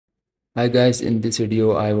Hi guys, in this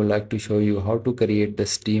video I would like to show you how to create the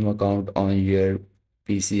Steam account on your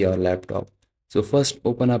PC or laptop. So first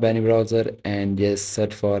open up any browser and just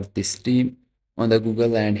search for the Steam on the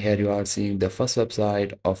Google, and here you are seeing the first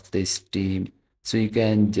website of this Steam. So you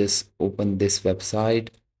can just open this website.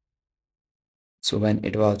 So when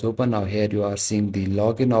it was open, now here you are seeing the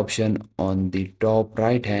login option on the top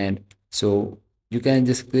right hand. So you can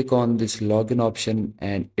just click on this login option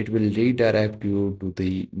and it will redirect you to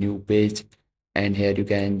the new page. And here you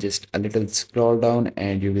can just a little scroll down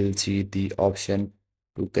and you will see the option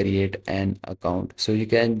to create an account. So you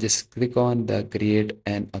can just click on the create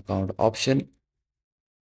an account option.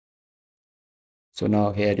 So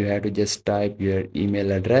now here you have to just type your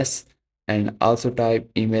email address and also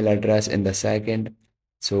type email address in the second.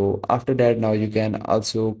 So after that, now you can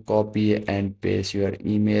also copy and paste your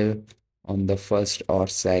email on the first or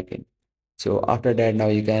second. So after that, now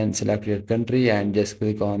you can select your country and just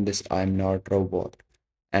click on this I'm not robot.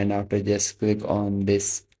 And after just click on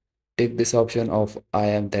this, take this option of I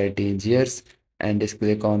am 13 years and just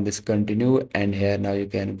click on this continue, and here now you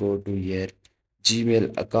can go to your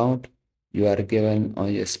Gmail account you are given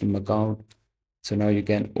on your Steam account. So now you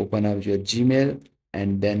can open up your Gmail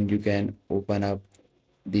and then you can open up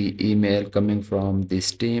the email coming from the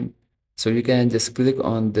Steam. So you can just click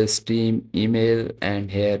on the Steam email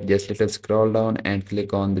and here just little scroll down and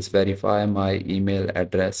click on this verify my email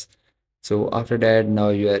address. So after that, now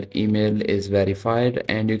your email is verified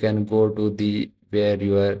and you can go to the where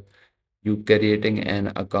you creating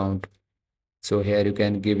an account. So here you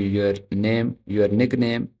can give your name, your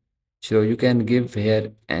nickname. So you can give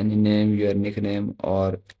here any name, your nickname,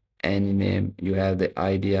 or any name you have the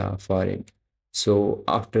idea for it. So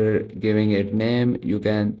after giving it name, you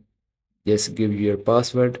can just give your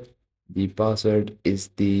password. The password is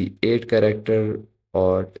the 8 character,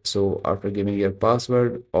 or so after giving your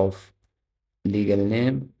password of legal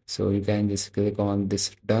name, so you can just click on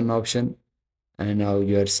this done option, and now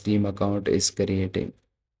your Steam account is creating.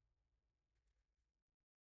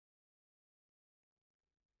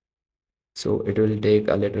 So it will take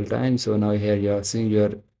a little time. So now here you are seeing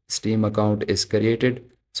your Steam account is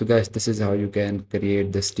created. So guys, this is how you can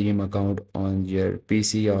create the Steam account on your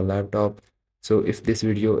PC or laptop. So if this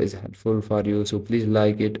video is helpful for you, so please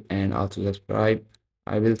like it and also subscribe.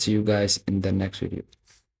 I will see you guys in the next video.